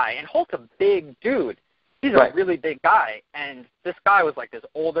this guy. And Holt's a big dude. He's a really big guy. And this guy was like this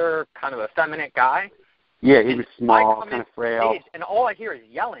older, kind of effeminate guy. Yeah, he was small, kind of frail. Stage, and all I hear is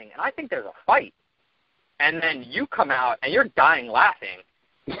yelling. And I think there's a fight. And then you come out, and you're dying laughing.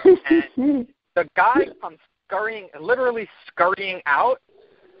 And the guy comes literally scurrying out,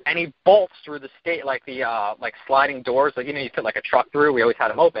 and he bolts through the state, like the like sliding doors, like, you know, you fit like a truck through. We always had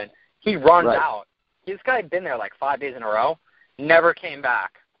them open. He runs out. This guy had been there like 5 days in a row, never came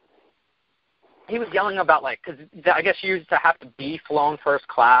back. He was yelling about, like, because I guess you used to have to be flown first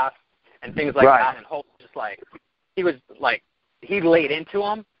class and things like that, and Hope just, like, he was, like, he laid into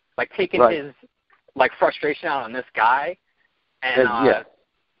him, like, taking his, like, frustration out on this guy, and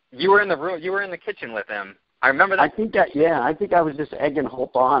you were in the room, you were in the kitchen with him. I remember that. I think I was just egging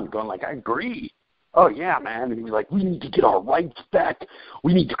Hope on, going like, I agree. Oh, yeah, man. And he was like, we need to get our rights back.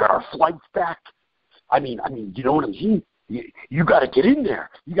 We need to get our flights back. I mean, you know what I mean? You got to get in there.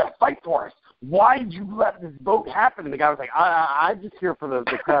 You got to fight for us. Why did you let this vote happen? And the guy was like, I'm just here for the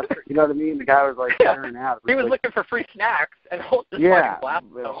press. You know what I mean? The guy was like, tearing out. He was looking for free snacks, and Holt just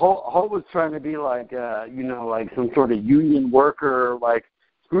Holt was trying to be like, you know, like some sort of union worker, like,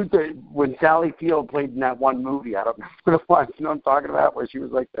 when Sally Field played in that one movie, I don't know what it was, you know what I'm talking about, where she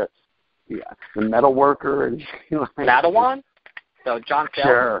was like the metal worker. And she, like, Madawan? So John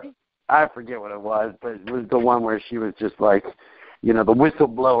Sure. I forget what it was, but it was the one where she was just like, you know, the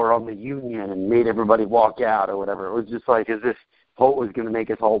whistleblower on the union and made everybody walk out or whatever. It was just like as if Holt was going to make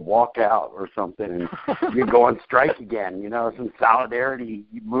us all walk out or something and you go on strike again, you know, some solidarity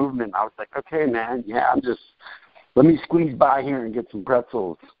movement. I was like, okay, man, let me squeeze by here and get some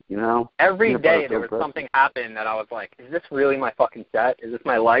pretzels, you know. Every day there was something happen that I was like, is this really my fucking set? Is this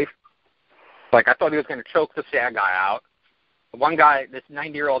my life? Like, I thought he was going to choke the sad guy out. One guy, this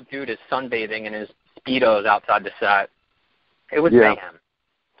 90-year-old dude is sunbathing in his Speedos outside the set. It was mayhem.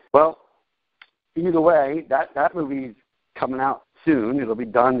 Well, either way, that movie's coming out soon. It'll be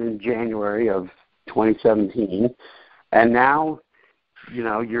done in January of 2017. And now, you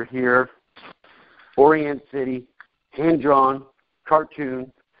know, you're here, Orient City, hand-drawn,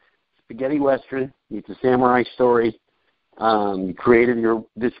 cartoon, spaghetti western. It's a samurai story. You created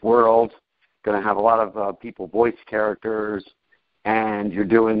this world. Going to have a lot of people voice characters, and you're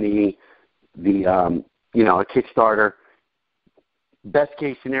doing the you know, a Kickstarter. Best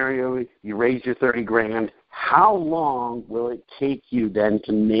case scenario, you raise your $30,000. How long will it take you then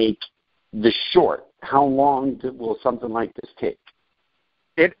to make the short? How long will something like this take?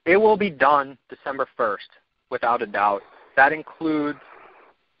 It will be done December 1st, without a doubt. That includes,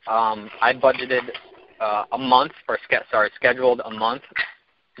 I budgeted a month, scheduled a month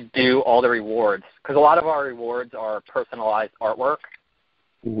to do all the rewards. Because a lot of our rewards are personalized artwork.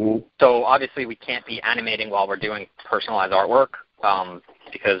 Mm-hmm. So obviously we can't be animating while we're doing personalized artwork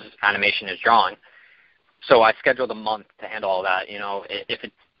because animation is drawing. So I scheduled a month to handle all that. You know,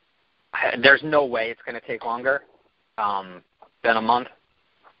 there's no way it's going to take longer than a month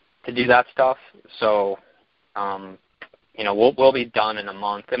to do that stuff. So, you know, we'll be done in a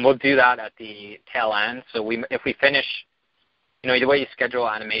month, and we'll do that at the tail end. So if we finish, you know, the way you schedule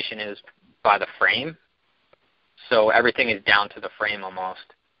animation is by the frame. So everything is down to the frame almost.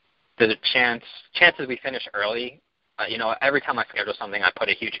 There's a chances we finish early. You know, every time I schedule something, I put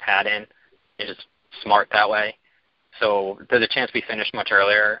a huge pad in. It's just smart that way. So there's a chance we finish much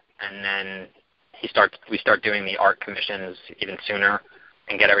earlier, and then we start doing the art commissions even sooner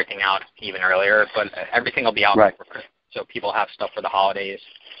and get everything out even earlier. But everything will be out for Christmas, so people have stuff for the holidays.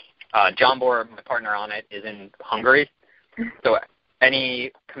 John Bohr, my partner on it, is in Hungary. So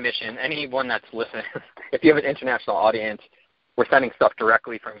any commission, anyone that's listening, if you have an international audience, we're sending stuff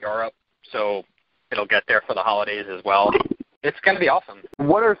directly from Europe, so it'll get there for the holidays as well. It's going to be awesome.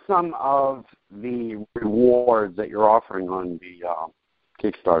 What are some of the rewards that you're offering on the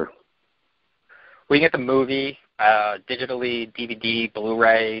Kickstarter? We can get the movie digitally, DVD,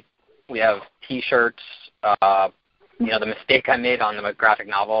 Blu-ray. We have T-shirts, the mistake I made on the graphic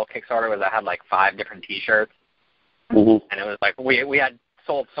novel Kickstarter was I had like 5 different T-shirts, Mm-hmm. and it was like we had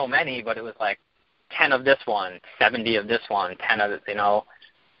sold so many, but it was like 10 of this one, 70 of this one, 10 of this,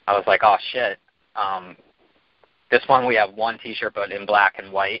 I was like, oh shit. This one we have 1 T-shirt, but in black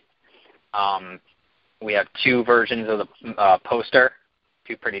and white. We have 2 versions of the poster,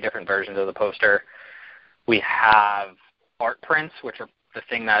 2 pretty different versions of the poster. We have art prints, which are the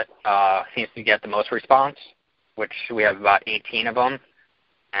thing that seems to get the most response, which we have about 18 of them.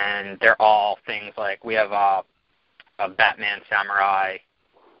 And they're all things like we have a Batman samurai,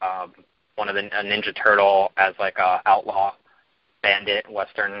 one of a Ninja Turtle as like a outlaw, bandit,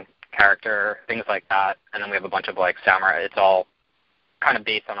 Western character, things like that. And then we have a bunch of like samurai. It's all kind of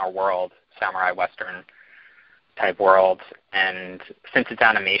based on our world, samurai Western type world. And since it's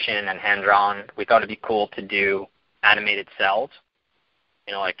animation and hand-drawn, we thought it'd be cool to do animated cells,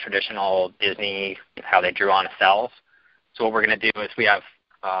 like traditional Disney, how they drew on cells. So what we're going to do is we have,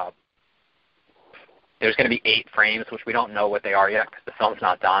 there's going to be 8 frames, which we don't know what they are yet because the film's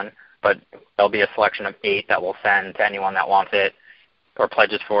not done, but there'll be a selection of 8 that we'll send to anyone that wants it or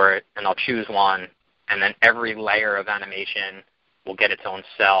pledges for it, and they'll choose one, and then every layer of animation will get its own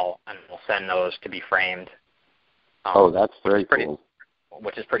cell, and we'll send those to be framed. That's very cool.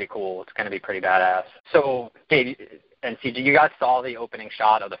 Which is pretty cool. It's going to be pretty badass. So, Dave and CJ, you guys saw the opening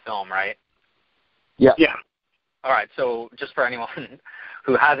shot of the film, right? Yeah. Yeah. All right, so just for anyone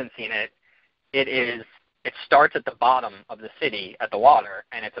who hasn't seen it, it starts at the bottom of the city at the water,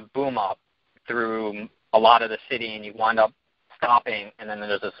 and it's a boom up through a lot of the city, and you wind up stopping, and then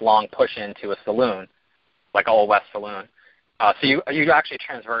there's this long push into a saloon, like an Old West saloon. So you actually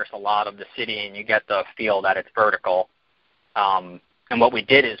transverse a lot of the city, and you get the feel that it's vertical. And what we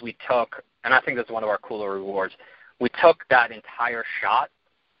did is we took, and I think this is one of our cooler rewards, we took that entire shot,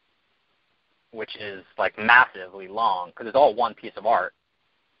 which is like massively long, because it's all one piece of art,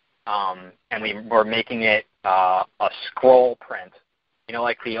 and we were making it a scroll print,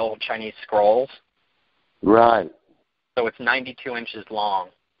 like the old Chinese scrolls. Right. So it's 92 inches long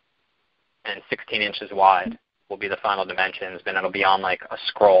and 16 inches wide will be the final dimensions, and it'll be on like a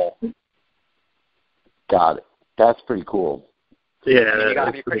scroll. Got it. That's pretty cool. Yeah. You got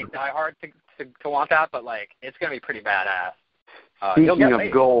to be pretty diehard to want that, but like it's going to be pretty badass. Speaking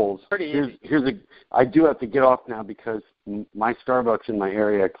of goals, pretty easy. I do have to get off now because my Starbucks in my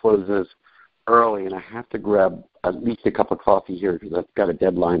area closes early, and I have to grab at least a cup of coffee here because I've got a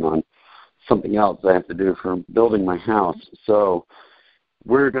deadline on something else I have to do for building my house. So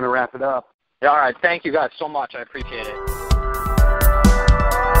we're going to wrap it up. Yeah, all right. Thank you guys so much. I appreciate it.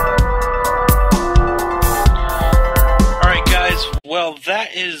 All right, guys. Well,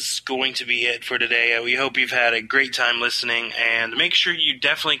 that is going to be it for today. We hope you've had a great time listening, and make sure you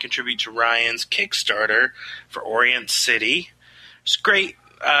definitely contribute to Ryan's Kickstarter for Orient City. It's great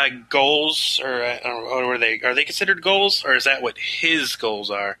goals, or I don't know, are they considered goals, or is that what his goals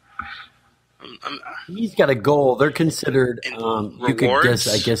are? He's got a goal. They're considered, you could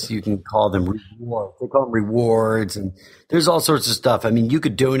guess, I guess you can call them rewards. They call them rewards, and there's all sorts of stuff. I mean, you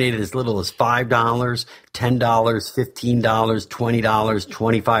could donate it as little as $5, $10, $15, $20,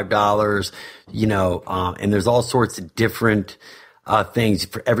 $25, and there's all sorts of different things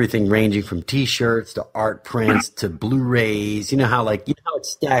for everything ranging from T-shirts to art prints to Blu-rays. You know how it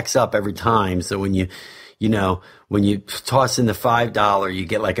stacks up every time. So when when you toss in the $5, you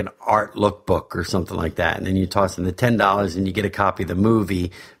get like an art lookbook or something like that. And then you toss in the $10 and you get a copy of the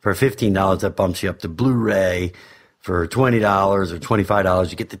movie. For $15, that bumps you up to Blu-ray. For $20 or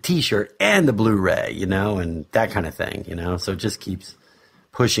 $25, you get the T-shirt and the Blu-ray, and that kind of thing, So it just keeps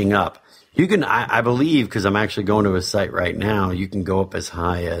pushing up. You can, I believe, because I'm actually going to a site right now, you can go up as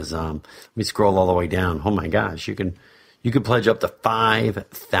high as, let me scroll all the way down. Oh my gosh, you can pledge up to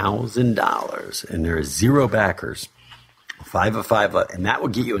 $5,000, and there is 0 backers, 5 of 5, and that will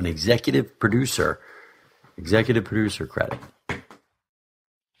get you an executive producer credit.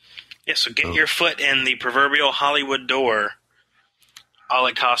 Yeah, so get your foot in the proverbial Hollywood door. All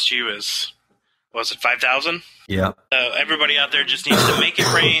it costs you is, was it $5,000? Yeah. So everybody out there just needs to make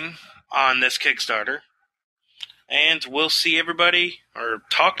it rain on this Kickstarter, and we'll see everybody, or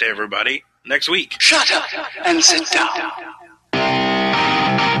talk to everybody, next week. Shut up and sit down.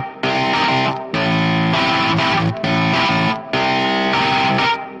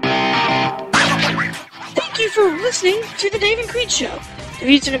 Thank you for listening to The Dave and Creech Show. The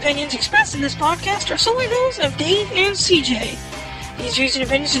views and opinions expressed in this podcast are solely those of Dave and CJ. These views and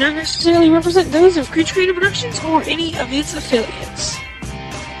opinions do not necessarily represent those of Creech Creative Productions or any of its affiliates.